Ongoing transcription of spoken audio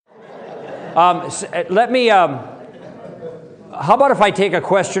Let me... how about if I take a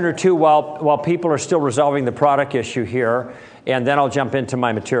question or two while people are still resolving the product issue here, and then I'll jump into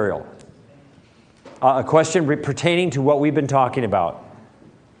my material. A question pertaining to what we've been talking about.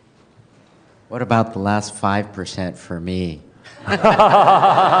 What about the last 5% for me?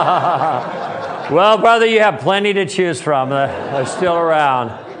 Well, brother, you have plenty to choose from. They're still around.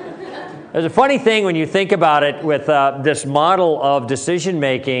 There's a funny thing when you think about it with this model of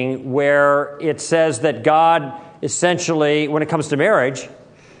decision-making where it says that God essentially, when it comes to marriage,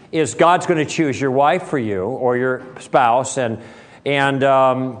 is God's going to choose your wife for you or your spouse. And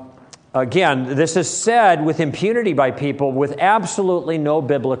again, this is said with impunity by people with absolutely no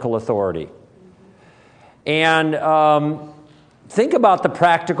biblical authority. And think about the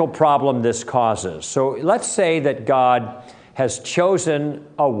practical problem this causes. So let's say that God has chosen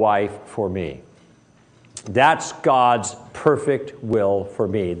a wife for me. That's God's perfect will for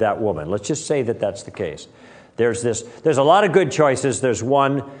me, that woman. Let's just say that that's the case. There's a lot of good choices. There's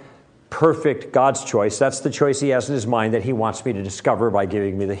one perfect God's choice. That's the choice he has in his mind that he wants me to discover by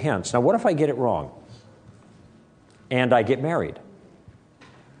giving me the hints. Now, what if I get it wrong? And I get married?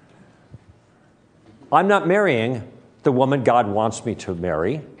 I'm not marrying the woman God wants me to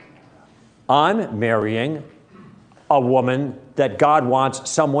marry. I'm marrying a woman that God wants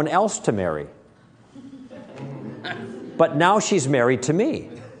someone else to marry. But now she's married to me.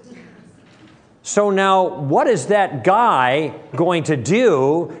 So now, what is that guy going to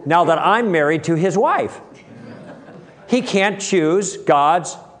do now that I'm married to his wife? He can't choose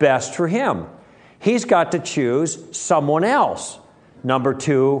God's best for him. He's got to choose someone else, number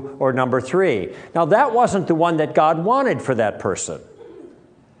 2 or number 3. Now, that wasn't the one that God wanted for that person.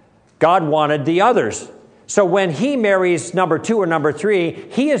 God wanted the others. So when he marries number 2 or number 3,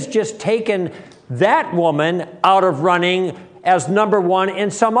 he has just taken that woman out of running as number 1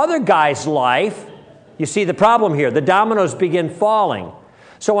 in some other guy's life. You see the problem here. The dominoes begin falling.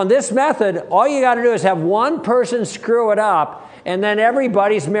 So on this method, all you got to do is have one person screw it up, and then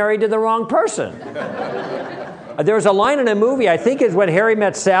everybody's married to the wrong person. There was a line in a movie, I think it's When Harry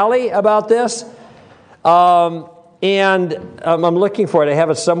Met Sally, about this. And I'm looking for it. I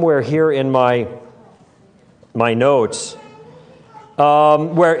have it somewhere here in my notes.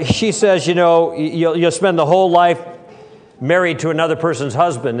 Where she says, you know, you'll spend the whole life married to another person's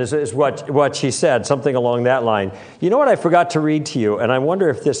husband, is what she said, something along that line. You know what I forgot to read to you, and I wonder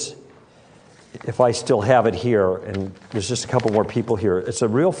if I still have it here, and there's just a couple more people here. It's a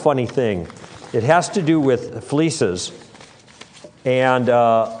real funny thing. It has to do with fleeces, and hold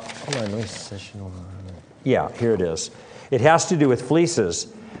on, yeah, here it is. It has to do with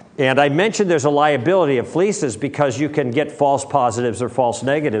fleeces. And I mentioned there's a liability of fleeces because you can get false positives or false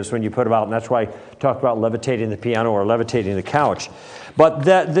negatives when you put them out, and that's why I talk about levitating the piano or levitating the couch. But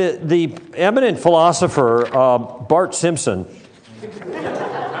the eminent philosopher, Bart Simpson,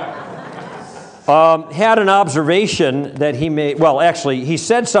 had an observation that he made. Well, actually, he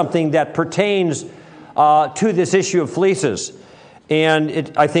said something that pertains to this issue of fleeces.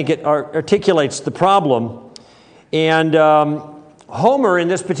 And I think it articulates the problem. And Homer, in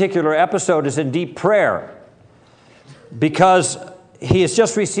this particular episode, is in deep prayer because he has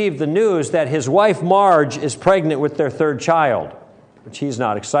just received the news that his wife, Marge, is pregnant with their 3rd child, which he's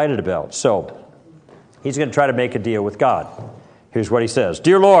not excited about. So he's going to try to make a deal with God. Here's what he says.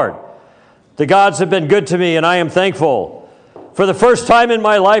 Dear Lord, the gods have been good to me, and I am thankful. For the first time in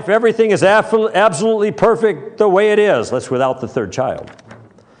my life, everything is absolutely perfect the way it is. That's without the 3rd child.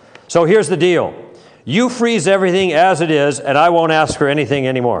 So here's the deal. You freeze everything as it is, and I won't ask for anything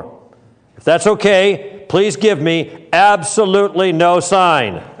anymore. If that's okay, please give me absolutely no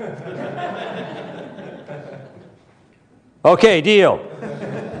sign. Okay, deal.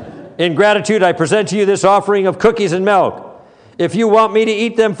 In gratitude, I present to you this offering of cookies and milk. If you want me to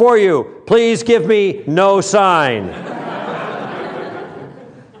eat them for you, please give me no sign.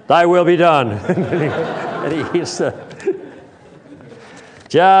 Thy will be done. And he's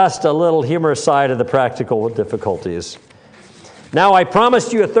just a little humorous side of the practical difficulties. Now, I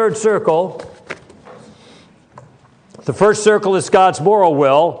promised you a 3rd circle. The first circle is God's moral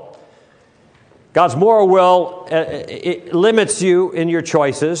will. God's moral will it limits you in your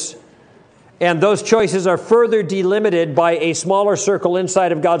choices, and those choices are further delimited by a smaller circle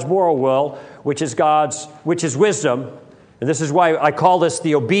inside of God's moral will, which is wisdom. And this is why I call this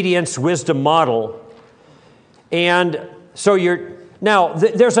the obedience wisdom model. And so now,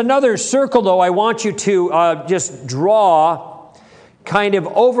 there's another circle, though, I want you to just draw, kind of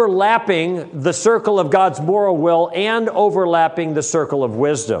overlapping the circle of God's moral will and overlapping the circle of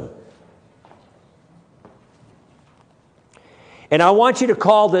wisdom. And I want you to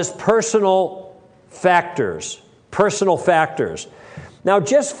call this personal factors. Personal factors. Now,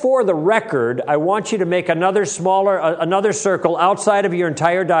 just for the record, I want you to make another circle outside of your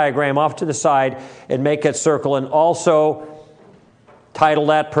entire diagram off to the side and make a circle, and also title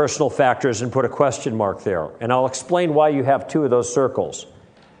that personal factors and put a question mark there. And I'll explain why you have two of those circles.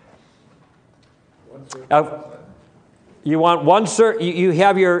 You want one you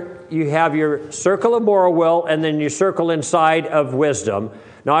have your circle of moral will, and then your circle inside of wisdom.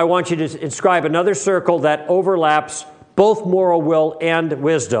 Now I want you to inscribe another circle that overlaps both moral will and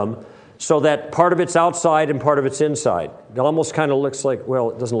wisdom, so that part of it's outside and part of it's inside. It almost kind of looks like,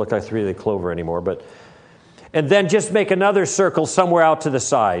 well, it doesn't look like three-leaf clover anymore, but... And then just make another circle somewhere out to the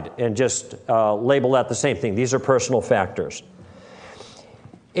side and just label that the same thing. These are personal factors.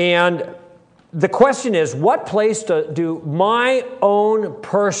 And the question is, what place do my own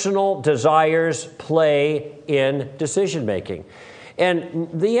personal desires play in decision making? And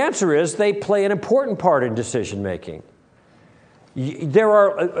the answer is they play an important part in decision making.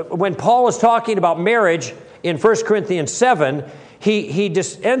 When Paul is talking about marriage in 1 Corinthians 7, he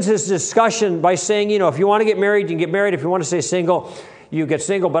just ends his discussion by saying, if you want to get married, you can get married. If you want to stay single, you get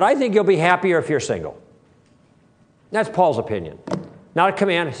single. But I think you'll be happier if you're single. That's Paul's opinion. Not a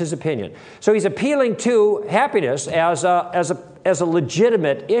command, it's his opinion. So he's appealing to happiness as a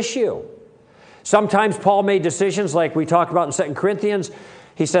legitimate issue. Sometimes Paul made decisions like we talked about in 2 Corinthians.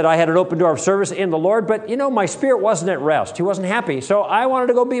 He said, I had an open door of service in the Lord, but my spirit wasn't at rest. He wasn't happy. So I wanted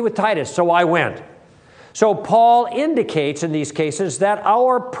to go be with Titus, so I went. So Paul indicates in these cases that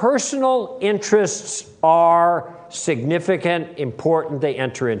our personal interests are significant, important. They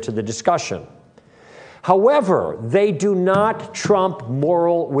enter into the discussion. However, they do not trump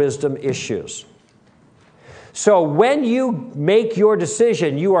moral wisdom issues. So when you make your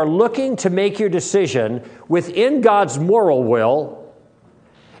decision, you are looking to make your decision within God's moral will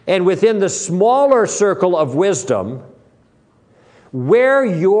and within the smaller circle of wisdom, where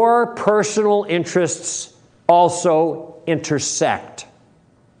your personal interests also intersect.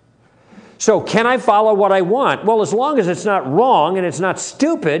 So can I follow what I want? Well, as long as it's not wrong and it's not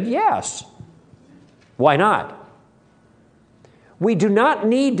stupid, yes. Why not? We do not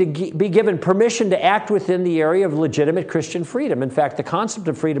need to be given permission to act within the area of legitimate Christian freedom. In fact, the concept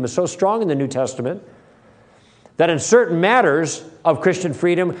of freedom is so strong in the New Testament that in certain matters of Christian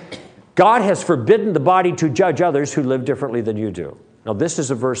freedom, God has forbidden the body to judge others who live differently than you do. Now, this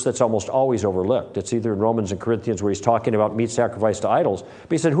is a verse that's almost always overlooked. It's either in Romans and Corinthians where he's talking about meat sacrificed to idols.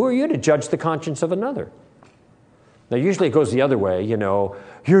 But he said, who are you to judge the conscience of another? Now, usually it goes the other way,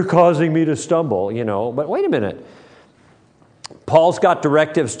 you're causing me to stumble, But wait a minute. Paul's got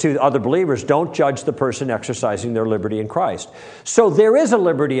directives to other believers, don't judge the person exercising their liberty in Christ. So there is a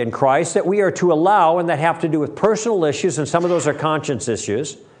liberty in Christ that we are to allow, and that have to do with personal issues, and some of those are conscience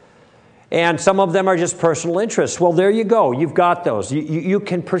issues. And some of them are just personal interests. Well, there you go. You've got those. You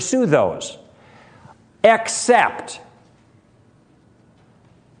can pursue those. Except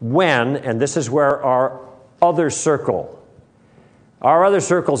when, and this is where our other circle's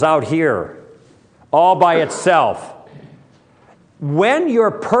out here, all by itself. When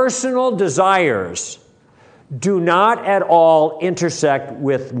your personal desires do not at all intersect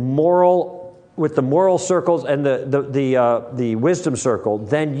with the moral circles and the wisdom circle,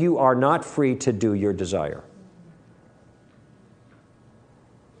 then you are not free to do your desire.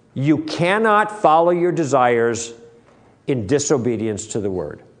 You cannot follow your desires in disobedience to the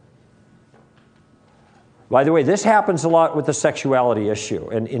word. By the way, this happens a lot with the sexuality issue,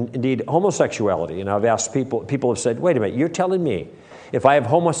 and indeed homosexuality. And I've asked people have said, wait a minute, you're telling me if I have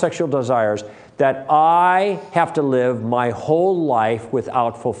homosexual desires that I have to live my whole life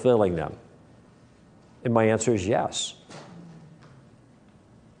without fulfilling them? And my answer is yes.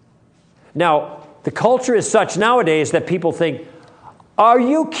 Now, the culture is such nowadays that people think, are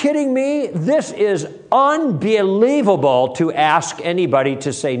you kidding me? This is unbelievable to ask anybody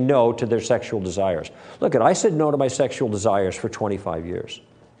to say no to their sexual desires. Look, I said no to my sexual desires for 25 years.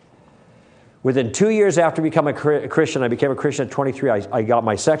 Within 2 years after becoming a Christian, I became a Christian at 23, I got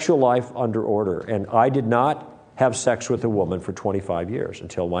my sexual life under order, and I did not have sex with a woman for 25 years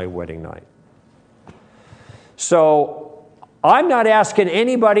until my wedding night. So I'm not asking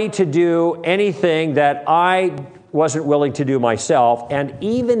anybody to do anything that I wasn't willing to do myself, and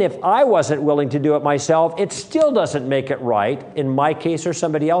even if I wasn't willing to do it myself, it still doesn't make it right, in my case or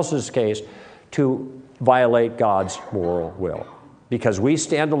somebody else's case, to violate God's moral will, because we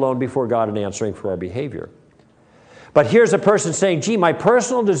stand alone before God in answering for our behavior. But here's a person saying, gee, my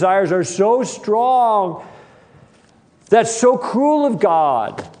personal desires are so strong, that's so cruel of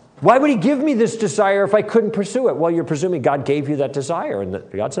God. Why would he give me this desire if I couldn't pursue it? Well, you're presuming God gave you that desire, and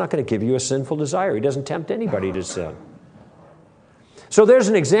that God's not going to give you a sinful desire. He doesn't tempt anybody to sin. So there's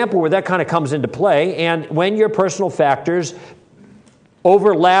an example where that kind of comes into play, and when your personal factors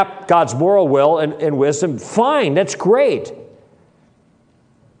overlap God's moral will and wisdom, fine, that's great.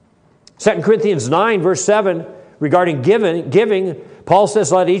 2 Corinthians 9, verse 7, regarding giving, Paul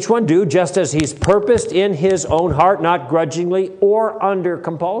says, let each one do just as he's purposed in his own heart, not grudgingly or under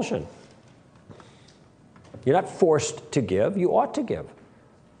compulsion. You're not forced to give. You ought to give,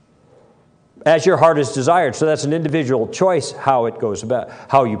 as your heart is desired. So that's an individual choice how it goes about,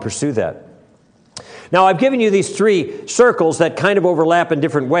 how you pursue that. Now, I've given you these three circles that kind of overlap in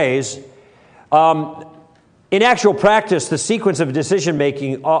different ways. In actual practice, the sequence of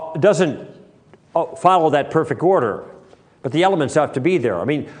decision-making doesn't follow that perfect order, but the elements have to be there. I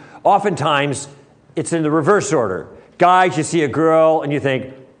mean, oftentimes, it's in the reverse order. Guys, you see a girl, and you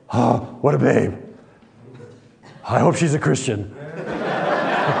think, oh, what a babe. I hope she's a Christian.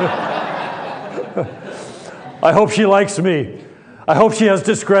 I hope she likes me. I hope she has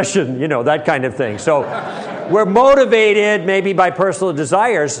discretion, that kind of thing. So we're motivated maybe by personal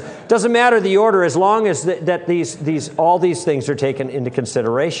desires. Doesn't matter the order as long as that all these things are taken into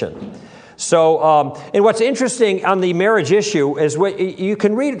consideration. So, and what's interesting on the marriage issue is what you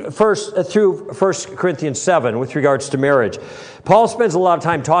can read first through 1 Corinthians 7 with regards to marriage. Paul spends a lot of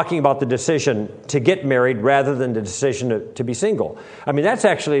time talking about the decision to get married rather than the decision to be single. I mean, that's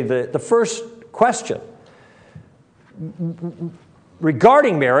actually the first question.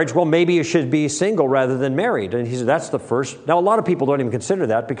 Regarding marriage, well, maybe you should be single rather than married. And he said that's the first. Now, a lot of people don't even consider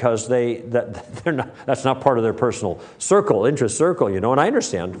that because that's not part of their personal interest circle, and I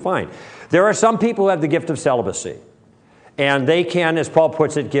understand, fine. There are some people who have the gift of celibacy, and they can, as Paul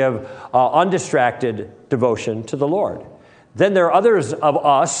puts it, give undistracted devotion to the Lord. Then there are others of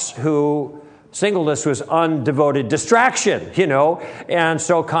us who singleness was undevoted distraction, and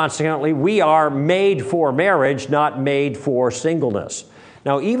so consequently we are made for marriage, not made for singleness.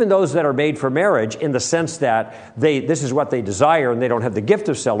 Now, even those that are made for marriage, in the sense that this is what they desire and they don't have the gift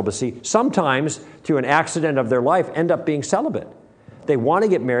of celibacy, sometimes through an accident of their life end up being celibate. They want to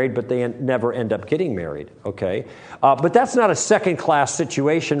get married, but they never end up getting married, okay? But that's not a second-class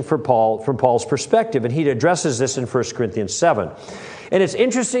situation for Paul, from Paul's perspective, and he addresses this in 1 Corinthians 7. And it's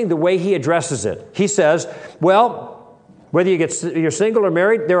interesting the way he addresses it. He says, well, whether you're single or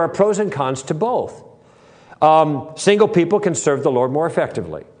married, there are pros and cons to both. Single people can serve the Lord more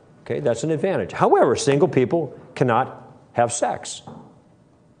effectively. Okay, that's an advantage. However, single people cannot have sex.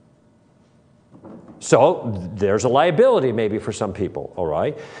 So there's a liability maybe for some people, all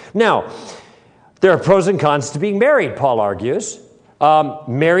right? Now, there are pros and cons to being married, Paul argues.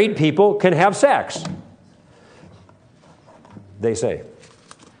 Married people can have sex, they say.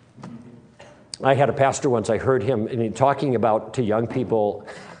 I had a pastor once, I heard him talking about to young people.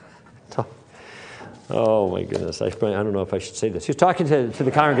 Oh my goodness, I don't know if I should say this. He was talking to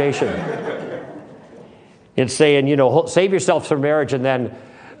the congregation and saying, save yourself for marriage, and then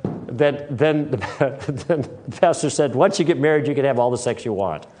the pastor said, once you get married, you can have all the sex you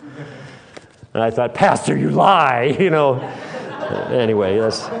want. And I thought, Pastor, you lie, Anyway,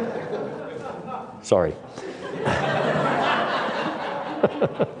 that's... Sorry.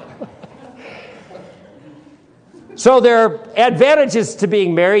 So there are advantages to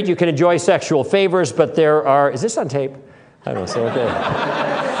being married. You can enjoy sexual favors, but there are... Is this on tape? I don't know. So, okay.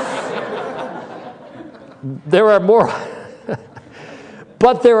 There are more...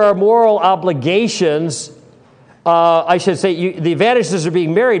 But there are moral obligations. I should say the advantages of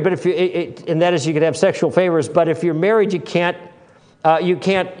being married, but and that is you can have sexual favors. But if you're married, you have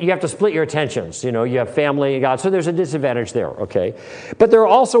to split your attentions. You have family and God, so there's a disadvantage there. Okay, but there are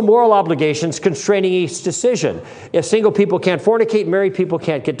also moral obligations constraining each decision. If single people can't fornicate, married people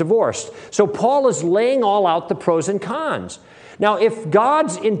can't get divorced. So Paul is laying all out the pros and cons. Now, if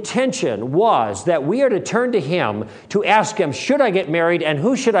God's intention was that we are to turn to Him to ask Him, should I get married and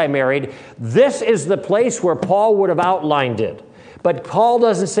who should I marry, this is the place where Paul would have outlined it. But Paul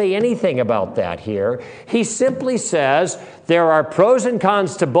doesn't say anything about that here. He simply says there are pros and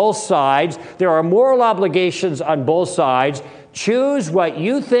cons to both sides. There are moral obligations on both sides. Choose what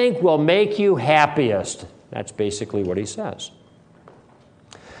you think will make you happiest. That's basically what he says.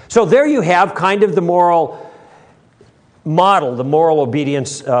 So there you have kind of the moral model, the moral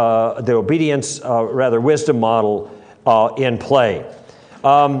obedience, wisdom model in play.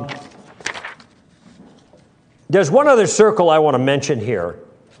 There's one other circle I want to mention here.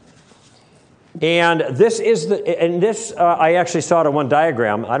 And this is I actually saw it on one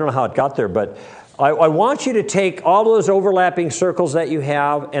diagram. I don't know how it got there, but I want you to take all those overlapping circles that you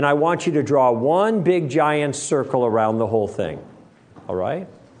have, and I want you to draw one big giant circle around the whole thing. All right?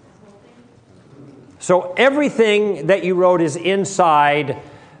 So everything that you wrote is inside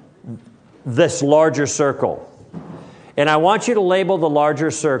this larger circle. And I want you to label the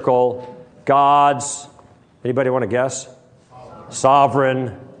larger circle God's, anybody want to guess?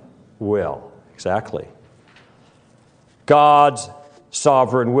 Sovereign will. Exactly. God's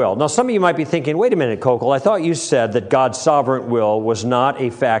sovereign will. Now, some of you might be thinking, wait a minute, Kokol, I thought you said that God's sovereign will was not a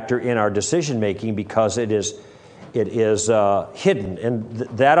factor in our decision-making because it is hidden, and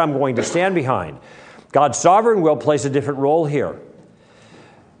that I'm going to stand behind. God's sovereign will plays a different role here.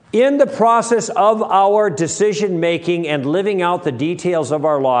 In the process of our decision-making and living out the details of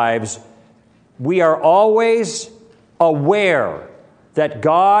our lives, we are always aware that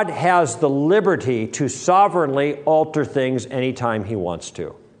God has the liberty to sovereignly alter things anytime He wants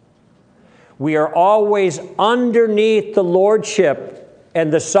to. We are always underneath the lordship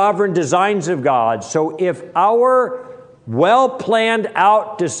and the sovereign designs of God. So if our well-planned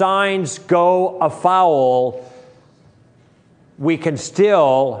out designs go afoul, we can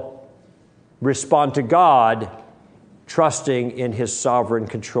still respond to God, trusting in His sovereign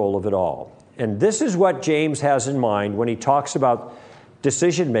control of it all. And this is what James has in mind when he talks about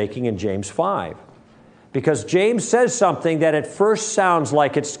decision-making in James 5. Because James says something that at first sounds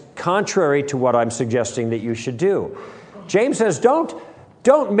like it's contrary to what I'm suggesting that you should do. James says,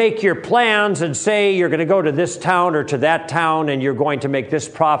 don't make your plans and say you're going to go to this town or to that town and you're going to make this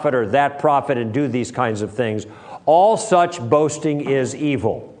profit or that profit and do these kinds of things. All such boasting is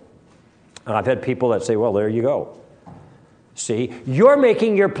evil. And I've had people that say, well, there you go. See, you're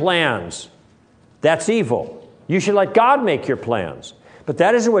making your plans. That's evil. You should let God make your plans. But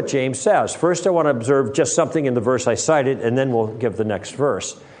that isn't what James says. First, I want to observe just something in the verse I cited, and then we'll give the next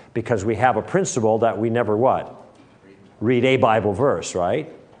verse, because we have a principle that we never what? Read a Bible verse,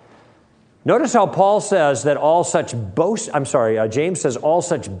 right? Notice how Paul says that James says all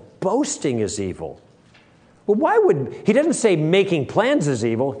such boasting is evil. Well, he doesn't say making plans is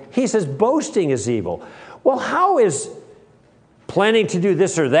evil. He says boasting is evil. Well, how is planning to do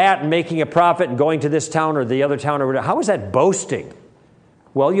this or that and making a profit and going to this town or the other town or whatever, how is that boasting?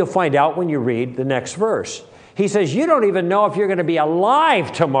 Well, you'll find out when you read the next verse. He says, you don't even know if you're going to be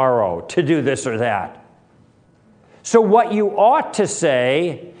alive tomorrow to do this or that. So what you ought to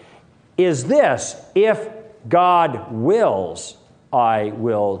say is this: if God wills, I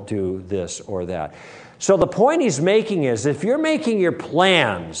will do this or that. So the point he's making is, if you're making your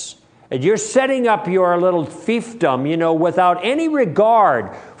plans and you're setting up your little fiefdom, without any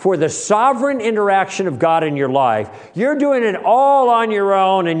regard for the sovereign interaction of God in your life, you're doing it all on your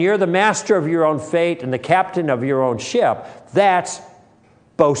own and you're the master of your own fate and the captain of your own ship, that's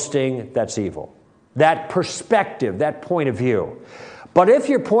boasting, that's evil. That perspective, that point of view. But if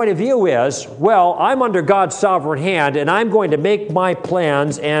your point of view is, well, I'm under God's sovereign hand and I'm going to make my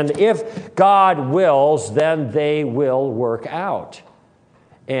plans, and if God wills, then they will work out.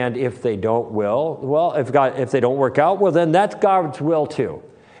 And if they don't if they don't work out, well, then that's God's will too.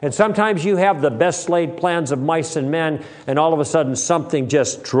 And sometimes you have the best laid plans of mice and men, and all of a sudden something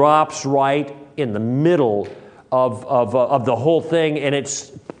just drops right in the middle of the whole thing, and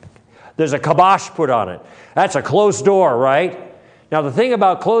there's a kibosh put on it. That's a closed door, right? Now, the thing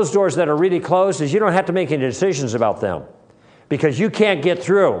about closed doors that are really closed is you don't have to make any decisions about them because you can't get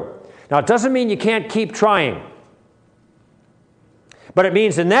through. Now, it doesn't mean you can't keep trying. But it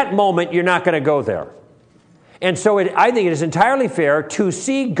means in that moment, you're not going to go there. And so I think it is entirely fair to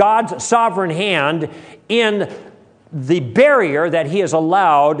see God's sovereign hand in the barrier that He has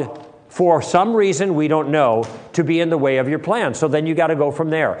allowed, for some reason we don't know, to be in the way of your plan. So then you got to go from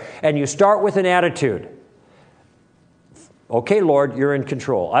there. And you start with an attitude. Okay, Lord, you're in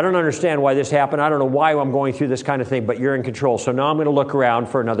control. I don't understand why this happened. I don't know why I'm going through this kind of thing, but you're in control. So now I'm going to look around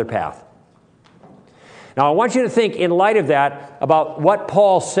for another path. Now, I want you to think, in light of that, about what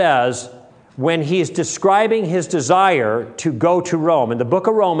Paul says when he's describing his desire to go to Rome. In the book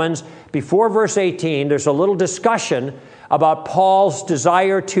of Romans, before verse 18, there's a little discussion about Paul's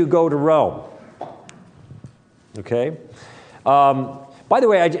desire to go to Rome. Okay? By the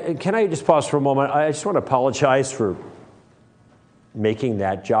way, can I just pause for a moment? I just want to apologize for making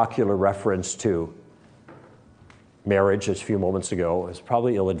that jocular reference to marriage a few moments ago. It's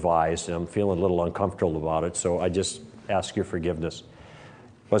probably ill-advised, and I'm feeling a little uncomfortable about it, so I just ask your forgiveness.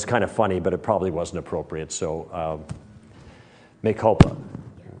 It was kind of funny, but it probably wasn't appropriate, so mea culpa.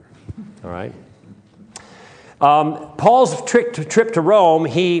 All right? Paul's trip to Rome,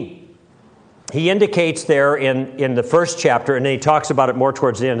 he indicates there in the first chapter, and then he talks about it more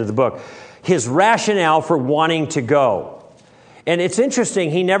towards the end of the book. his rationale for wanting to go. And it's interesting,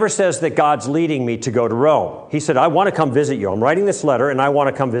 he never says that God's leading me to go to Rome. He said, I want to come visit you. I'm writing this letter and I want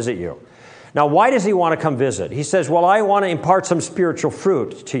to come visit you. Now, why does he want to come visit? He says, well, I want to impart some spiritual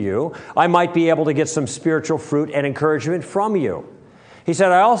fruit to you. I might be able to get some spiritual fruit and encouragement from you. He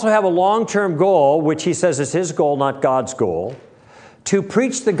said, I also have a long-term goal, which he says is his goal, not God's goal, to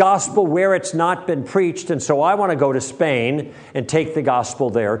preach the gospel where it's not been preached. And so I want to go to Spain and take the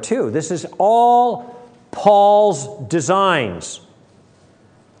gospel there too. This is all Paul's designs.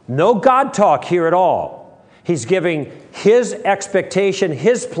 No God talk here at all. He's giving his expectation,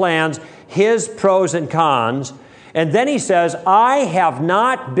 his plans, his pros and cons. And then he says, I have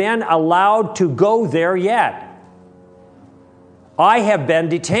not been allowed to go there yet. I have been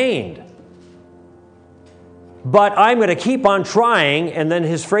detained. But I'm going to keep on trying. And then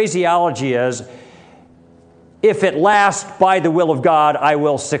his phraseology is, if it lasts by the will of God, I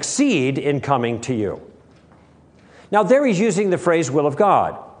will succeed in coming to you. Now, there he's using the phrase will of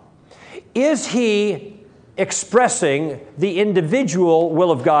God. Is he expressing the individual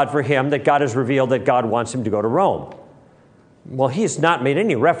will of God for him that God has revealed that God wants him to go to Rome? Well, he's not made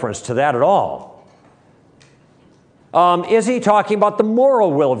any reference to that at all. Is he talking about the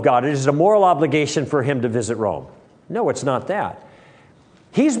moral will of God? Is it a moral obligation for him to visit Rome? No, it's not that.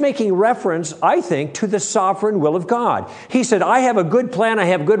 He's making reference, I think, to the sovereign will of God. He said, I have a good plan, I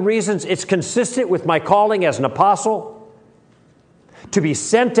have good reasons. It's consistent with my calling as an apostle to be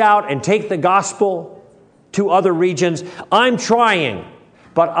sent out and take the gospel to other regions. I'm trying,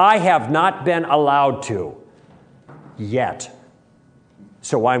 but I have not been allowed to yet.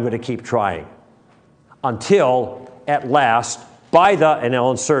 So I'm going to keep trying until at last, by the, and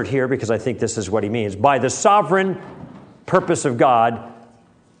I'll insert here because I think this is what he means, by the sovereign purpose of God,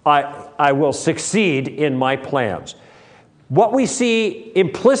 I will succeed in my plans. What we see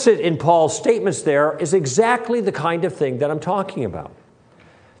implicit in Paul's statements there is exactly the kind of thing that I'm talking about.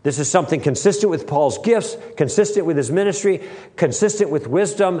 This is something consistent with Paul's gifts, consistent with his ministry, consistent with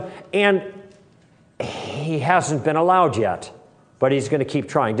wisdom, and he hasn't been allowed yet, but he's going to keep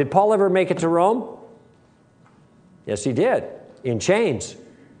trying. Did Paul ever make it to Rome? Yes, he did, in chains,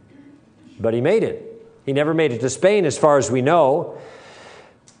 but he made it. He never made it to Spain as far as we know.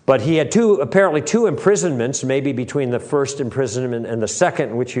 But he had apparently two imprisonments, maybe between the first imprisonment and the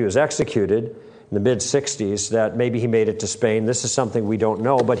second in which he was executed in the mid-60s, that maybe he made it to Spain. This is something we don't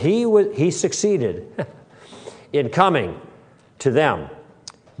know. But he succeeded in coming to them,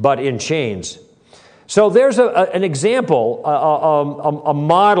 but in chains. So there's an example, a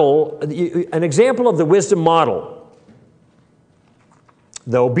model, an example of the wisdom model,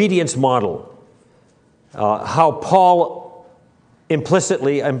 the obedience model, how Paul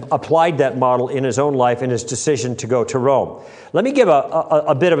implicitly applied that model in his own life in his decision to go to Rome. Let me give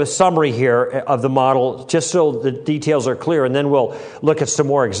a bit of a summary here of the model, just so the details are clear, and then we'll look at some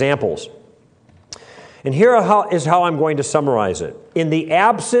more examples. And here is how I'm going to summarize it. In the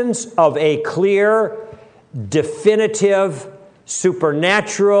absence of a clear, definitive,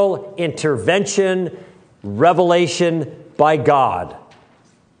 supernatural intervention, revelation by God,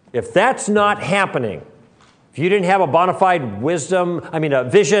 if that's not happening, if you didn't have a bona fide a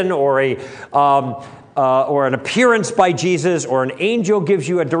vision or an appearance by Jesus, or an angel gives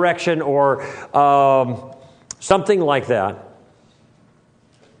you a direction, or something like that,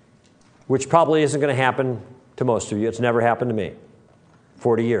 which probably isn't going to happen to most of you. It's never happened to me.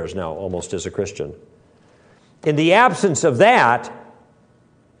 40 years now, almost as a Christian. In the absence of that,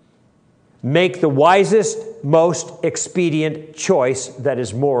 make the wisest, most expedient choice that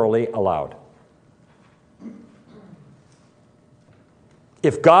is morally allowed.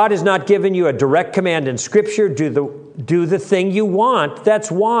 If God has not given you a direct command in Scripture, do the thing you want.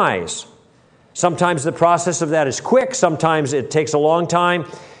 That's wise. Sometimes the process of that is quick. Sometimes it takes a long time.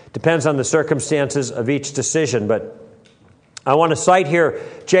 Depends on the circumstances of each decision. But I want to cite here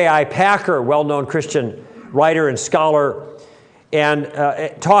J.I. Packer, well-known Christian writer and scholar,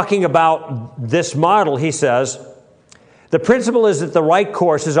 and talking about this model, he says, the principle is that the right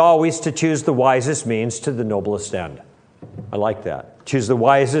course is always to choose the wisest means to the noblest end. I like that. Choose the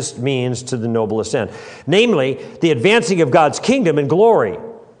wisest means to the noblest end. Namely, the advancing of God's kingdom and glory.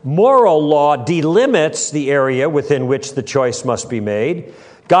 Moral law delimits the area within which the choice must be made.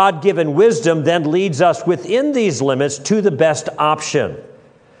 God-given wisdom then leads us within these limits to the best option.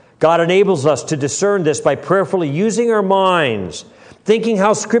 God enables us to discern this by prayerfully using our minds, thinking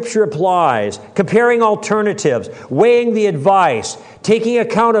how Scripture applies, comparing alternatives, weighing the advice, taking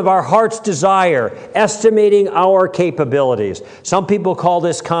account of our heart's desire, estimating our capabilities. Some people call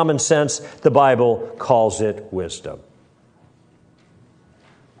this common sense. The Bible calls it wisdom.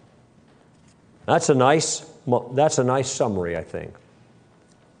 That's a nice summary, I think.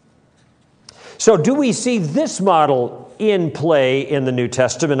 So do we see this model in play in the New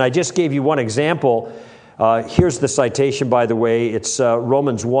Testament? I just gave you one example. Here's the citation, by the way. It's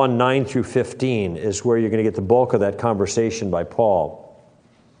Romans 1, 9 through 15 is where you're going to get the bulk of that conversation by Paul.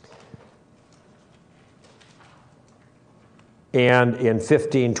 And in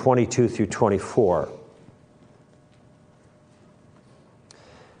 15, 22 through 24.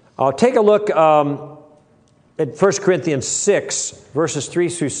 Take a look at 1 Corinthians 6, verses 3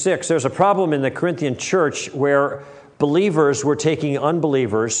 through 6. There's a problem in the Corinthian church where believers were taking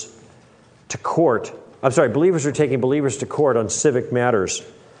unbelievers to court. Believers were taking believers to court on civic matters.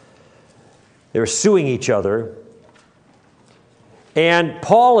 They were suing each other. And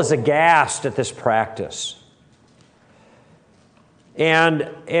Paul is aghast at this practice.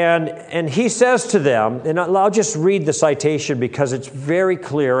 And he says to them, and I'll just read the citation because it's very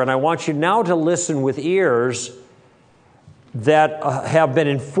clear, and I want you now to listen with ears that have been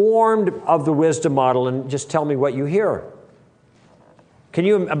informed of the wisdom model, and just tell me what you hear. Can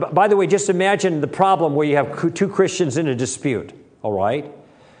you, by the way, just imagine the problem where you have two Christians in a dispute, all right?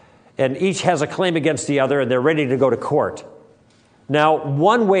 And each has a claim against the other, and they're ready to go to court. Now,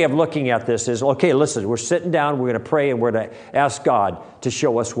 one way of looking at this is, okay, listen, we're sitting down, we're going to pray, and we're going to ask God to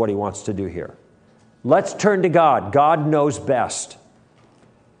show us what he wants to do here. Let's turn to God. God knows best.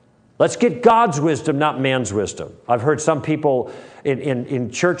 Let's get God's wisdom, not man's wisdom. I've heard some people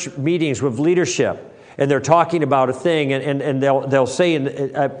in church meetings with leadership, and they're talking about a thing, and they'll say,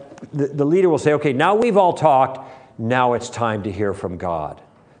 the leader will say, okay, now we've all talked, now it's time to hear from God.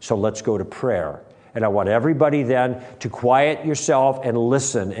 So let's go to prayer. And I want everybody then to quiet yourself and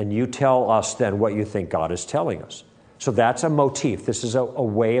listen, and you tell us then what you think God is telling us. So that's a motif. This is a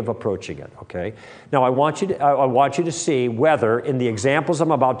way of approaching it, okay? Now, I want you to see whether, in the examples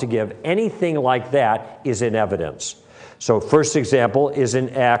I'm about to give, anything like that is in evidence. So first example is in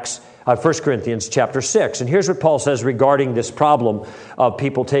 1 Corinthians chapter 6. And here's what Paul says regarding this problem of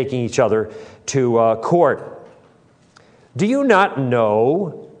people taking each other to court. Do you not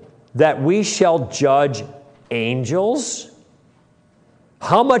know that we shall judge angels?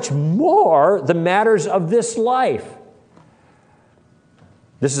 How much more the matters of this life?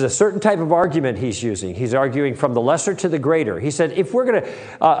 This is a certain type of argument he's using. He's arguing from the lesser to the greater. He said, if we're going to,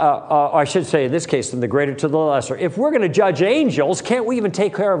 I should say in this case, from the greater to the lesser, if we're going to judge angels, can't we even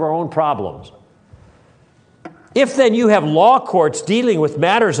take care of our own problems? If then you have law courts dealing with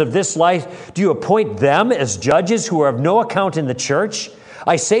matters of this life, do you appoint them as judges who are of no account in the church?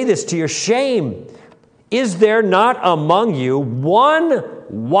 I say this to your shame. Is there not among you one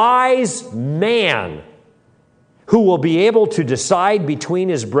wise man who will be able to decide between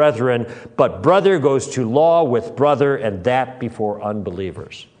his brethren, but brother goes to law with brother, and that before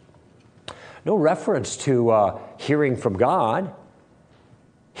unbelievers? No reference to hearing from God.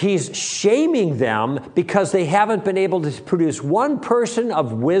 He's shaming them because they haven't been able to produce one person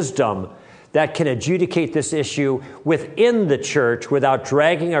of wisdom that can adjudicate this issue within the church without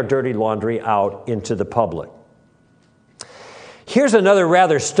dragging our dirty laundry out into the public. Here's another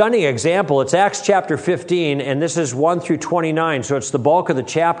rather stunning example. It's Acts chapter 15, and this is 1 through 29, so it's the bulk of the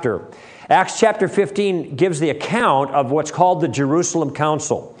chapter. Acts chapter 15 gives the account of what's called the Jerusalem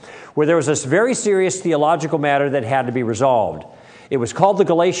Council, where there was this very serious theological matter that had to be resolved. It was called the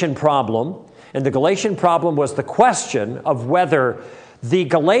Galatian problem, and the Galatian problem was the question of whether the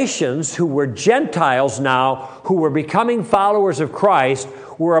Galatians, who were Gentiles now, who were becoming followers of Christ,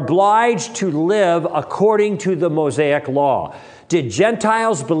 were obliged to live according to the Mosaic law. Did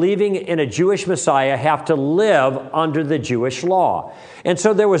Gentiles believing in a Jewish Messiah have to live under the Jewish law? And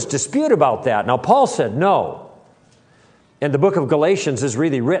so there was dispute about that. Now, Paul said no. And the book of Galatians is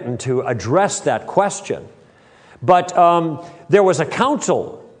really written to address that question. But there was a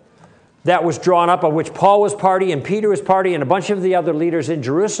council that was drawn up, of which Paul was party and Peter was party and a bunch of the other leaders in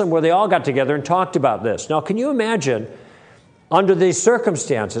Jerusalem, where they all got together and talked about this. Now, can you imagine, under these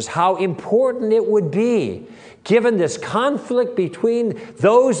circumstances, how important it would be, given this conflict between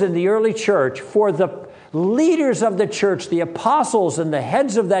those in the early church, for the leaders of the church, the apostles and the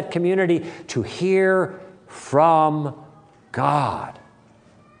heads of that community, to hear from God?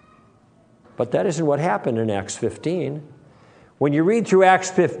 But that isn't what happened in Acts 15. When you read through Acts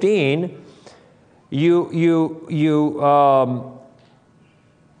 15, you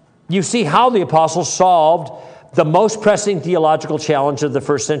see how the apostles solved the most pressing theological challenge of the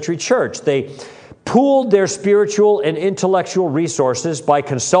first century church. They pooled their spiritual and intellectual resources by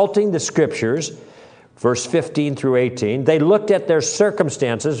consulting the scriptures, verse 15 through 18. They looked at their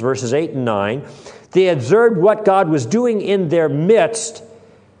circumstances, verses 8 and 9. They observed what God was doing in their midst,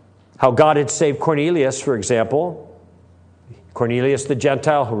 How God had saved Cornelius, for example. Cornelius the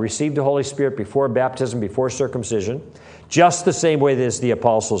Gentile who received the Holy Spirit before baptism, before circumcision, just the same way as the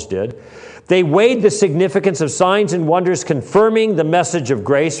apostles did. They weighed the significance of signs and wonders confirming the message of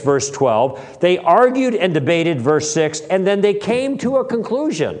grace, verse 12. They argued and debated, verse 6, and then they came to a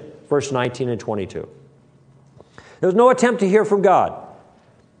conclusion, verse 19 and 22. There was no attempt to hear from God.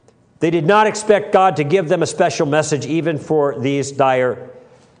 They did not expect God to give them a special message even for these dire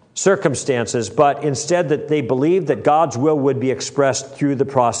circumstances, but instead that they believed that God's will would be expressed through the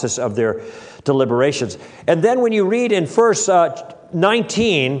process of their deliberations. And then when you read in verse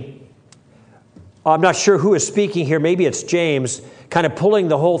 19, I'm not sure who is speaking here, maybe it's James, kind of pulling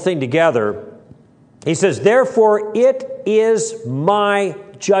the whole thing together. He says, "Therefore it is my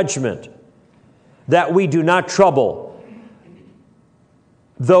judgment that we do not trouble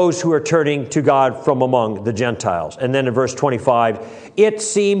those who are turning to God from among the Gentiles." And then in verse 25, "It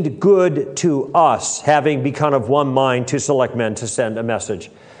seemed good to us, having become of one mind, to select men to send a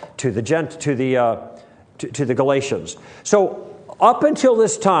message to the Galatians." So up until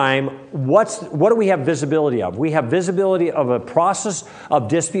this time, what do we have visibility of? We have visibility of a process of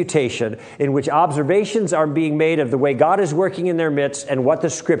disputation in which observations are being made of the way God is working in their midst and what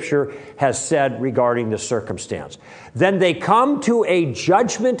the Scripture has said regarding the circumstance. Then they come to a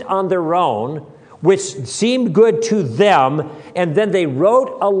judgment on their own, which seemed good to them, and then they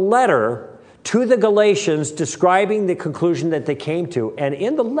wrote a letter to the Galatians describing the conclusion that they came to. And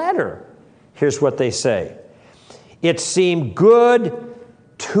in the letter, here's what they say. "It seemed good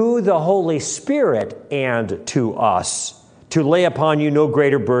to the Holy Spirit and to us to lay upon you no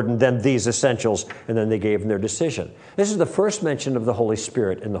greater burden than these essentials." And then they gave them their decision. This is the first mention of the Holy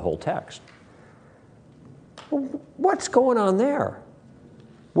Spirit in the whole text. What's going on there?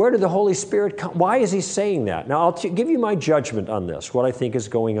 Where did the Holy Spirit come? Why is he saying that? Now, I'll give you my judgment on this, what I think is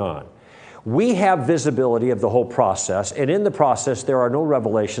going on. We have visibility of the whole process, and in the process, there are no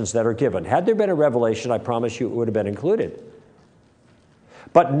revelations that are given. Had there been a revelation, I promise you it would have been included.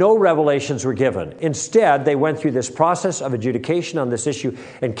 But no revelations were given. Instead, they went through this process of adjudication on this issue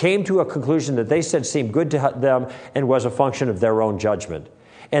and came to a conclusion that they said seemed good to them and was a function of their own judgment.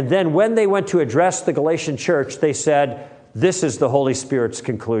 And then when they went to address the Galatian church, they said, "This is the Holy Spirit's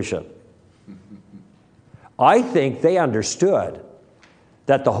conclusion." I think they understood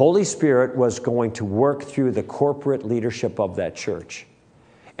that the Holy Spirit was going to work through the corporate leadership of that church.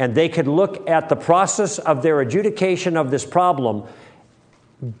 And they could look at the process of their adjudication of this problem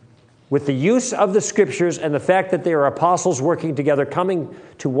with the use of the Scriptures and the fact that they are apostles working together, coming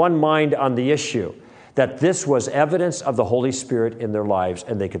to one mind on the issue, that this was evidence of the Holy Spirit in their lives,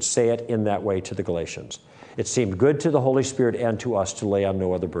 and they could say it in that way to the Galatians. "It seemed good to the Holy Spirit and to us to lay on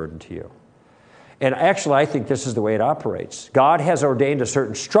no other burden to you." And actually, I think this is the way it operates. God has ordained a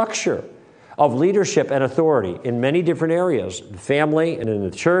certain structure of leadership and authority in many different areas, the family and in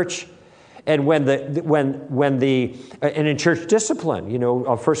the church, and when in church discipline. You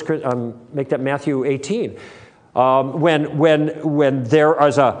know, make that Matthew 18. When there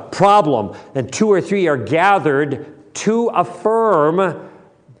is a problem and two or three are gathered to affirm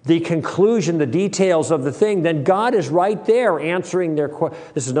the conclusion, the details of the thing, then God is right there answering their questions.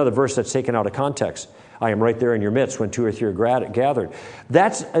 This is another verse that's taken out of context. "I am right there in your midst when two or three are gathered."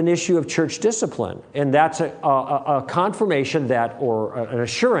 That's an issue of church discipline, and that's a confirmation that, or an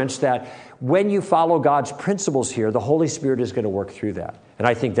assurance that when you follow God's principles here, the Holy Spirit is going to work through that. And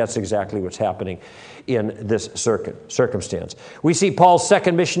I think that's exactly what's happening in this circumstance. We see Paul's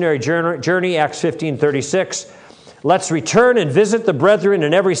second missionary journey, Acts 15:36. "Let's return and visit the brethren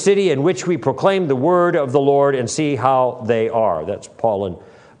in every city in which we proclaim the word of the Lord and see how they are." That's Paul and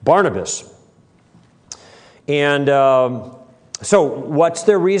Barnabas. And so what's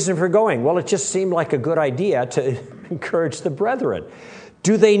their reason for going? Well, it just seemed like a good idea to encourage the brethren.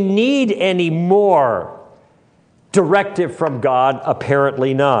 Do they need any more directive from God?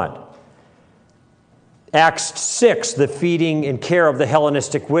 Apparently not. Acts 6, the feeding and care of the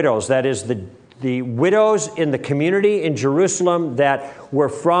Hellenistic widows. That is the widows in the community in Jerusalem that were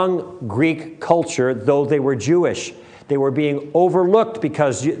from Greek culture, though they were Jewish. They were being overlooked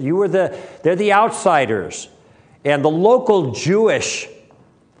because they're the outsiders. And the local Jewish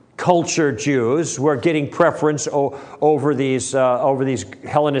culture Jews were getting preference over these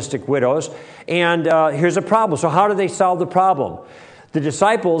Hellenistic widows. And here's a problem. So how do they solve the problem? The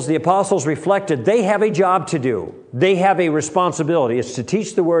disciples, the apostles, reflected they have a job to do. They have a responsibility. It's to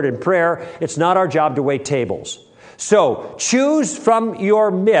teach the word in prayer. It's not our job to wait tables. So choose from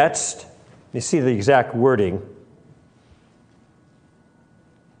your midst, you see the exact wording,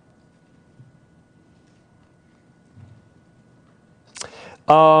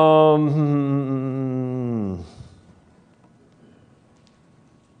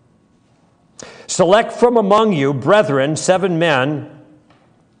 Select from among you, brethren, 7 men,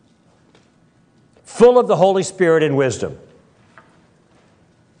 full of the Holy Spirit and wisdom.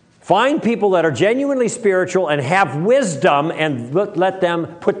 Find people that are genuinely spiritual and have wisdom, and let them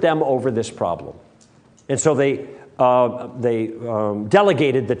put them over this problem. And so they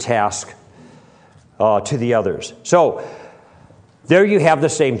delegated the task to the others. So there you have the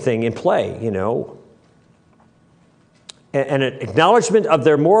same thing in play, an acknowledgement of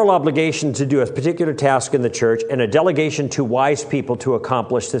their moral obligation to do a particular task in the church, and a delegation to wise people to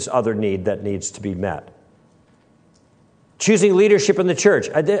accomplish this other need that needs to be met. Choosing leadership in the church.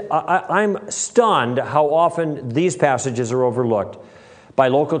 I'm stunned how often these passages are overlooked by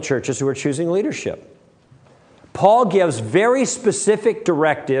local churches who are choosing leadership. Paul gives very specific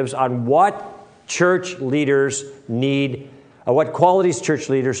directives on what church leaders need, what qualities church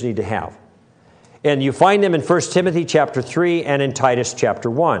leaders need to have. And you find them in 1 Timothy chapter 3 and in Titus chapter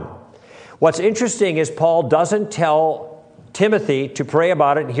 1. What's interesting is Paul doesn't tell Timothy to pray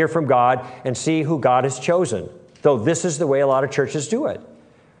about it and hear from God and see who God has chosen, though this is the way a lot of churches do it.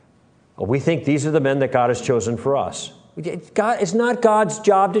 We think these are the men that God has chosen for us. It's not God's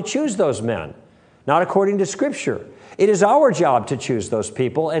job to choose those men, not according to Scripture. It is our job to choose those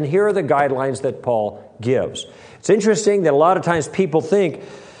people, and here are the guidelines that Paul gives. It's interesting that a lot of times people think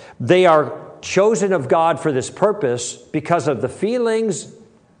they are chosen of God for this purpose because of the feelings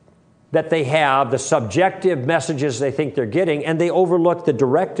that they have, the subjective messages they think they're getting, and they overlook the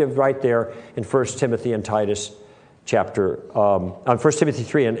directive right there in 1 Timothy and Titus chapter, 1 Timothy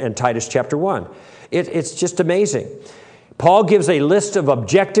 3 and Titus chapter 1. It's just amazing. Paul gives a list of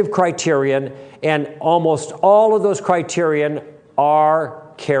objective criterion, and almost all of those criterion are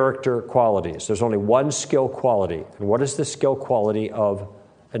character qualities. There's only one skill quality. And what is the skill quality of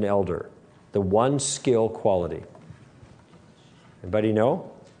an elder? The one skill quality. Anybody know?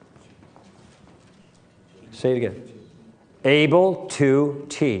 Say it again. Able to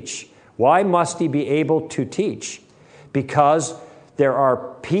teach. Why must he be able to teach? Because there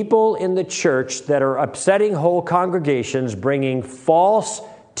are people in the church that are upsetting whole congregations, bringing false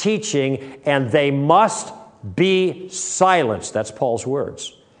teaching, and they must be silenced. That's Paul's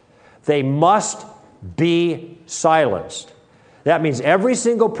words. They must be silenced. That means every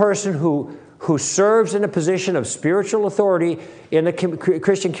single person who serves in a position of spiritual authority in the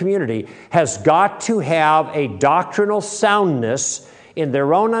Christian community has got to have a doctrinal soundness in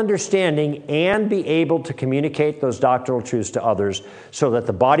their own understanding and be able to communicate those doctrinal truths to others so that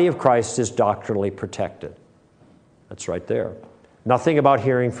the body of Christ is doctrinally protected. That's right there. Nothing about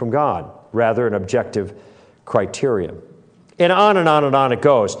hearing from God, rather an objective criterion. And on and on and on it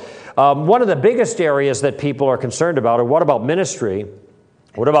goes. One of the biggest areas that people are concerned about are what about ministry?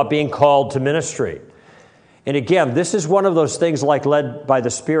 What about being called to ministry? And again, this is one of those things like led by the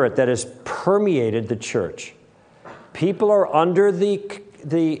Spirit that has permeated the church. People are under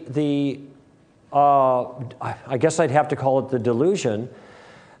I guess I'd have to call it the delusion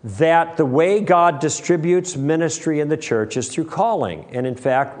that the way God distributes ministry in the church is through calling. And in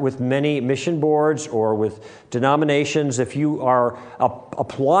fact, with many mission boards or with denominations, if you are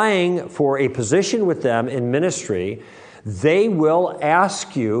applying for a position with them in ministry, they will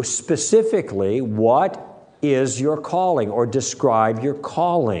ask you specifically, what is your calling? Or describe your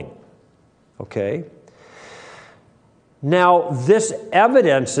calling. Okay? Now, this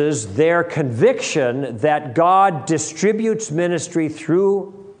evidences their conviction that God distributes ministry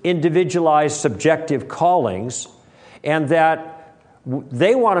through individualized subjective callings, and that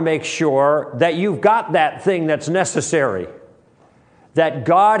they want to make sure that you've got that thing that's necessary, that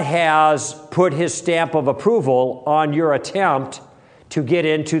God has put his stamp of approval on your attempt to get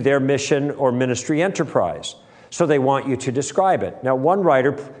into their mission or ministry enterprise. So they want you to describe it. Now, one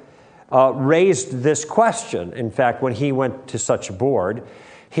writer raised this question. In fact, when he went to such a board,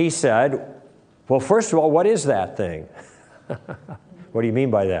 he said, well, first of all, what is that thing? What do you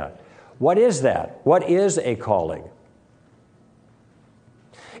mean by that? What is that? What is a calling?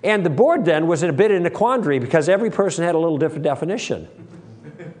 And the board then was a bit in a quandary because every person had a little different definition.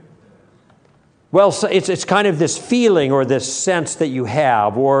 Well, so it's kind of this feeling or this sense that you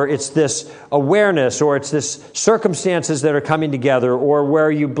have, or it's this awareness, or it's this circumstances that are coming together, or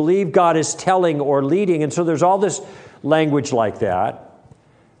where you believe God is telling or leading. And so there's all this language like that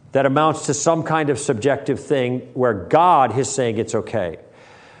amounts to some kind of subjective thing where God is saying it's okay.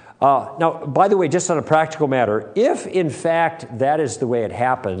 Now, by the way, just on a practical matter, if in fact that is the way it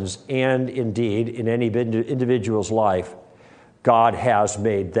happens, and indeed in any individual's life, God has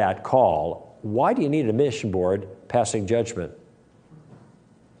made that call, why do you need a mission board passing judgment?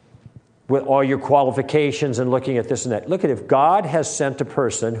 with all your qualifications and looking at this and that. Look at, if God has sent a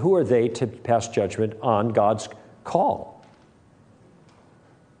person, who are they to pass judgment on God's call?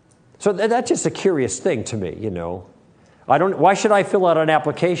 So that's just a curious thing to me, Why should I fill out an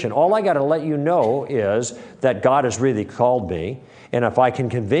application? All I got to let you know is that God has really called me. And if I can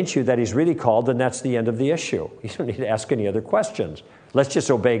convince you that he's really called, then that's the end of the issue. You don't need to ask any other questions. Let's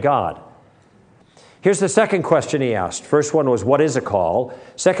just obey God. Here's the second question he asked. First one was, what is a call?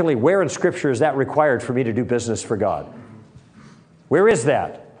 Secondly, where in Scripture is that required for me to do business for God? Where is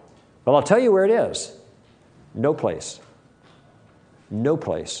that? Well, I'll tell you where it is. No place. No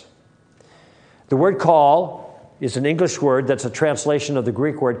place. The word call is an English word that's a translation of the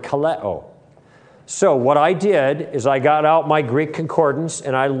Greek word kaleo. So what I did is I got out my Greek concordance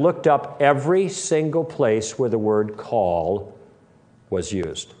and I looked up every single place where the word call was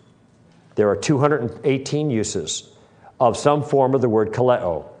used. There are 218 uses of some form of the word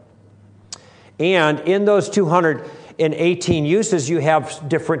kaleo. And in those 218 uses, you have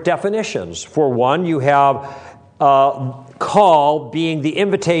different definitions. For one, you have call being the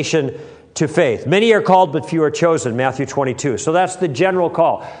invitation to faith. Many are called, but few are chosen, Matthew 22. So that's the general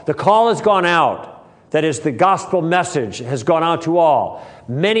call. The call has gone out. That is, the gospel message has gone out to all.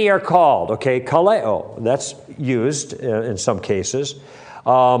 Many are called, okay, kaleo. That's used in some cases.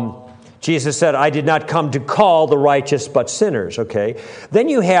 Jesus said, I did not come to call the righteous, but sinners, okay? Then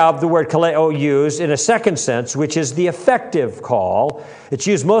you have the word kaleo used in a second sense, which is the effective call. It's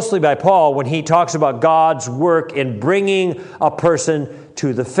used mostly by Paul when he talks about God's work in bringing a person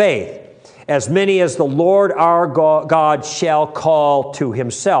to the faith. As many as the Lord our God shall call to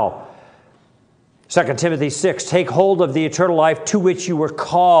himself. 2 Timothy 6, take hold of the eternal life to which you were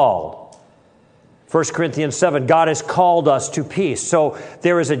called. 1 Corinthians 7, God has called us to peace. So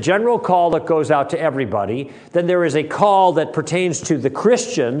there is a general call that goes out to everybody. Then there is a call that pertains to the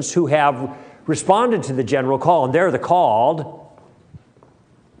Christians who have responded to the general call, and they're the called.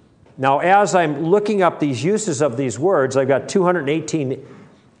 Now, as I'm looking up these uses of these words, I've got 218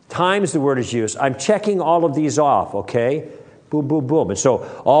 times the word is used. I'm checking all of these off, okay? Boom, boom, boom. And so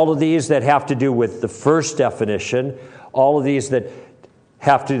all of these that have to do with the first definition, all of these that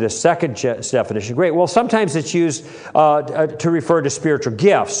have to do the second definition. Great. Well, sometimes it's used to refer to spiritual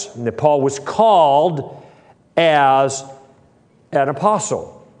gifts. And Paul was called as an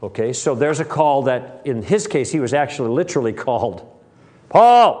apostle. Okay, so there's a call that, in his case, he was actually literally called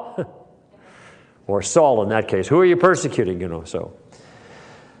Paul. Or Saul in that case. Who are you persecuting,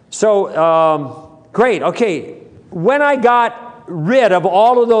 So, great. Okay. When I got rid of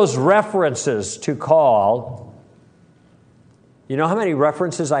all of those references to call, you know how many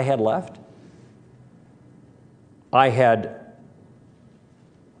references I had left? I had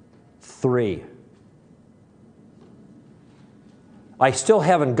 3. I still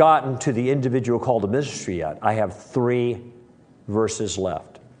haven't gotten to the individual call to ministry yet. I have 3 verses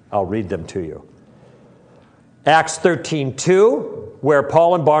left. I'll read them to you. Acts 13:2, where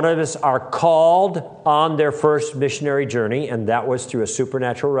Paul and Barnabas are called on their first missionary journey, and that was through a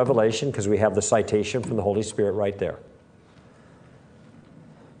supernatural revelation, because we have the citation from the Holy Spirit right there.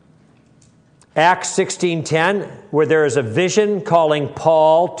 Acts 16:10, where there is a vision calling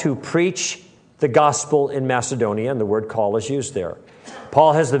Paul to preach the gospel in Macedonia, and the word call is used there.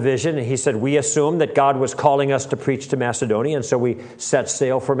 Paul has the vision, and he said, we assumed that God was calling us to preach to Macedonia, and so we set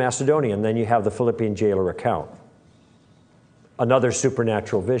sail for Macedonia. And then you have the Philippian jailer account. Another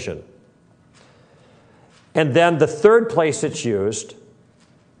supernatural vision. And then the third place it's used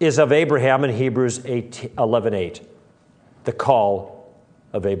is of Abraham in Hebrews 11:8, the call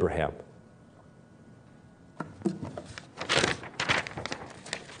of Abraham.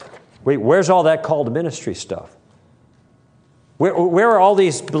 Wait, where's all that call to ministry stuff? Where are all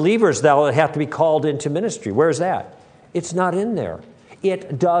these believers that have to be called into ministry? Where's that? It's not in there.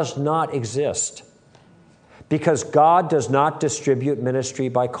 It does not exist. Because God does not distribute ministry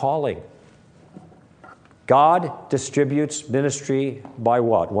by calling. God distributes ministry by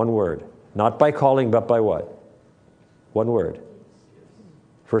what? One word. Not by calling, but by what? One word.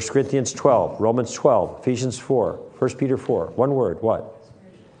 1 Corinthians 12, Romans 12, Ephesians 4, 1 Peter 4. One word. What?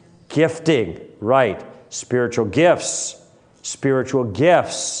 Gifting. Right. Spiritual gifts. Spiritual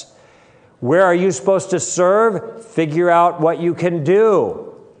gifts. Where are you supposed to serve? Figure out what you can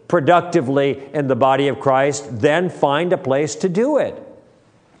do productively in the body of Christ, then find a place to do it.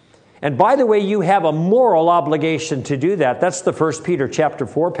 And by the way, you have a moral obligation to do that. That's the 1 Peter chapter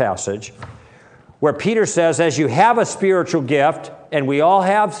 4 passage, where Peter says, as you have a spiritual gift, and we all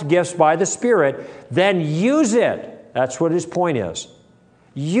have gifts by the Spirit, then use it. That's what his point is.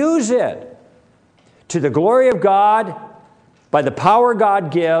 Use it to the glory of God, by the power God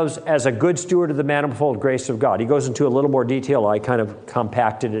gives as a good steward of the manifold grace of God. He goes into a little more detail. I kind of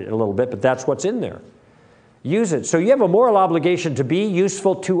compacted it a little bit, but that's what's in there. Use it. So you have a moral obligation to be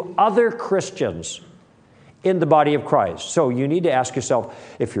useful to other Christians in the body of Christ. So you need to ask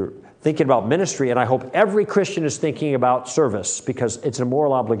yourself, if you're thinking about ministry, and I hope every Christian is thinking about service because it's a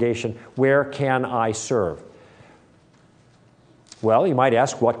moral obligation, where can I serve? Well, you might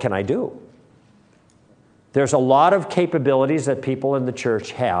ask, what can I do? There's a lot of capabilities that people in the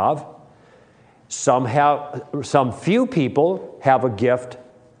church have. Some few people have a gift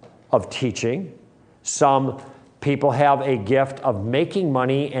of teaching. Some people have a gift of making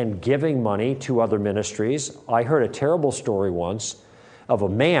money and giving money to other ministries. I heard a terrible story once of a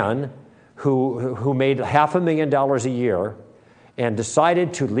man who made $500,000 a year and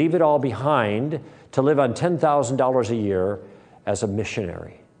decided to leave it all behind to live on $10,000 a year as a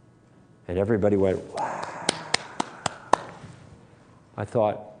missionary. And everybody went, wow. I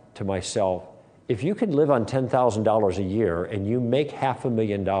thought to myself, if you can live on $10,000 a year and you make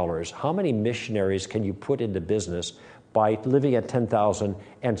 $500,000, how many missionaries can you put into business by living at $10,000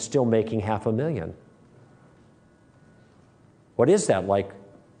 and still making $500,000? What is that, like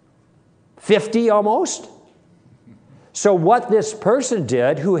 50 almost? So what this person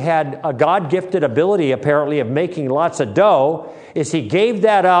did, who had a God-gifted ability apparently of making lots of dough, is he gave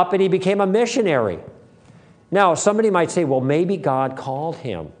that up and he became a missionary. Now, somebody might say, well, maybe God called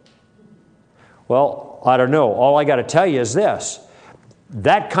him. Well, I don't know. All I got to tell you is this.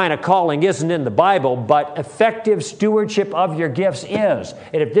 That kind of calling isn't in the Bible, but effective stewardship of your gifts is.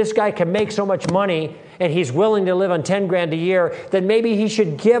 And if this guy can make so much money and he's willing to live on $10,000 a year, then maybe he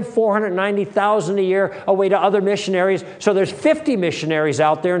should give $490,000 a year away to other missionaries. So there's 50 missionaries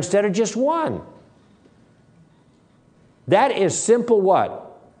out there instead of just one. That is simple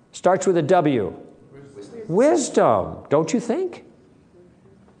what? Starts with a W. Wisdom, don't you think?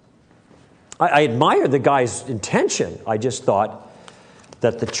 I admire the guy's intention. I just thought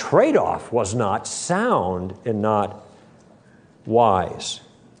that the trade-off was not sound and not wise.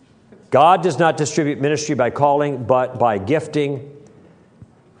 God does not distribute ministry by calling, but by gifting.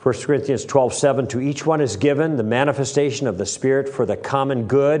 1 Corinthians 12:7, to each one is given the manifestation of the Spirit for the common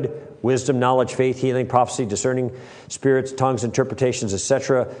good, wisdom, knowledge, faith, healing, prophecy, discerning spirits, tongues, interpretations,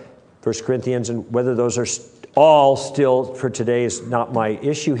 etc. 1 Corinthians, and whether those are all still for today is not my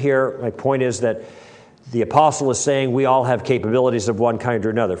issue here. My point is that the apostle is saying we all have capabilities of one kind or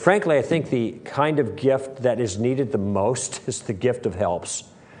another. Frankly, I think the kind of gift that is needed the most is the gift of helps.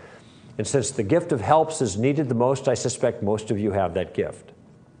 And since the gift of helps is needed the most, I suspect most of you have that gift.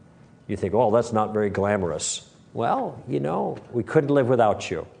 You think, oh, that's not very glamorous. Well, you know, we couldn't live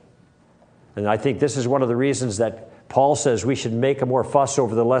without you. And I think this is one of the reasons that Paul says we should make a more fuss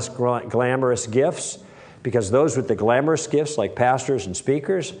over the less glamorous gifts, because those with the glamorous gifts, like pastors and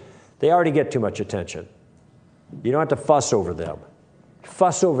speakers, they already get too much attention. You don't have to fuss over them.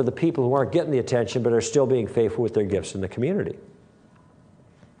 Fuss over the people who aren't getting the attention but are still being faithful with their gifts in the community.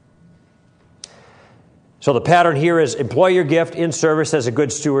 So the pattern here is employ your gift in service as a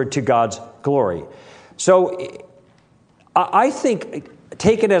good steward to God's glory. So I think,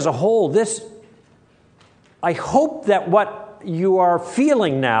 taken as a whole, I hope that what you are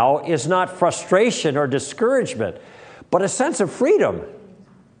feeling now is not frustration or discouragement, but a sense of freedom.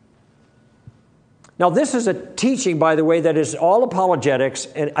 Now, this is a teaching, by the way, that is all apologetics,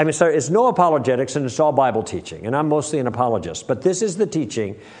 and it's no apologetics, and it's all Bible teaching, and I'm mostly an apologist. But this is the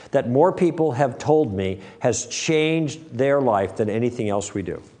teaching that more people have told me has changed their life than anything else we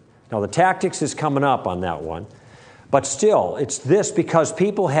do. Now, the tactics is coming up on that one, but still, it's this because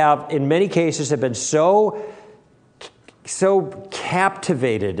people have, in many cases, have been so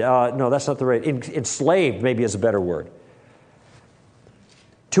captivated. No, that's not the right. Enslaved, maybe is a better word.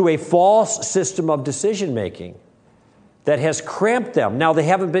 To a false system of decision-making that has cramped them. Now, they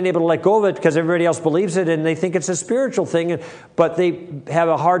haven't been able to let go of it because everybody else believes it and they think it's a spiritual thing, but they have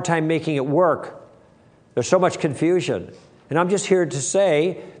a hard time making it work. There's so much confusion. And I'm just here to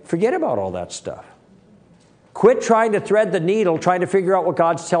say, forget about all that stuff. Quit trying to thread the needle, trying to figure out what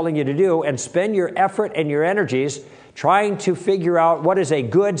God's telling you to do, and spend your effort and your energies trying to figure out what is a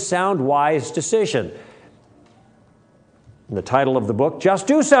good, sound, wise decision. The title of the book, Just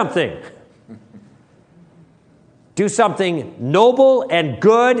Do Something. Do something noble and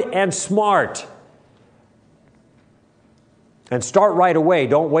good and smart. And start right away.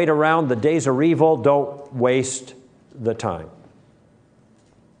 Don't wait around. The days are evil. Don't waste the time.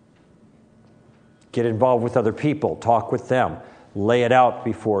 Get involved with other people. Talk with them. Lay it out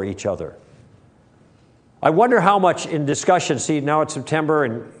before each other. I wonder how much in discussion, see, now it's September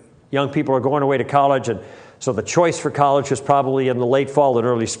and young people are going away to college and So the choice for college was probably in the late fall and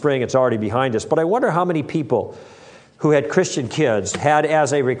early spring. It's already behind us. But I wonder how many people who had Christian kids had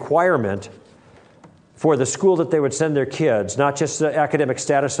as a requirement for the school that they would send their kids, not just the academic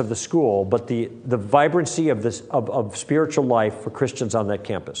status of the school, but the vibrancy of spiritual life for Christians on that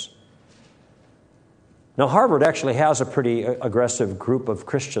campus. Now, Harvard actually has a pretty aggressive group of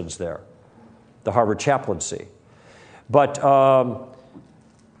Christians there, the Harvard chaplaincy. But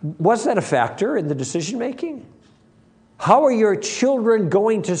was that a factor in the decision-making? How are your children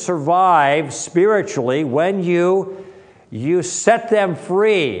going to survive spiritually when you set them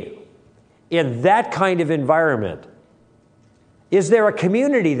free in that kind of environment? Is there a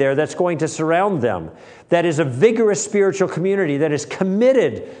community there that's going to surround them, that is a vigorous spiritual community, that is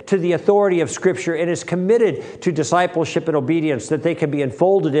committed to the authority of Scripture and is committed to discipleship and obedience, that they can be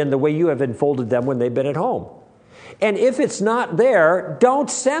enfolded in the way you have enfolded them when they've been at home? And if it's not there, don't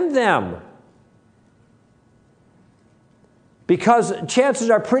send them. Because chances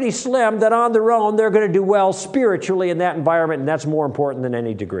are pretty slim that on their own they're going to do well spiritually in that environment, and that's more important than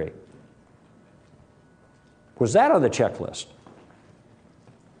any degree. Was that on the checklist?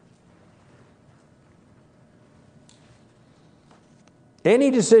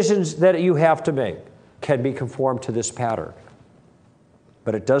 Any decisions that you have to make can be conformed to this pattern.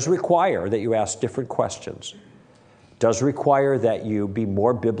 But it does require that you ask different questions. It does require that you be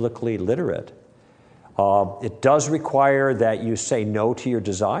more biblically literate. It does require that you say no to your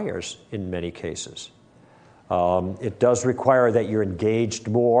desires in many cases. It does require that you're engaged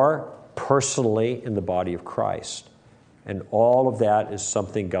more personally in the body of Christ. And all of that is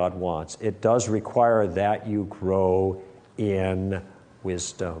something God wants. It does require that you grow in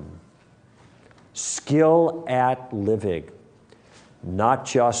wisdom. Skill at living, not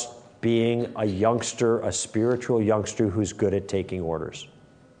just being a youngster, a spiritual youngster who's good at taking orders.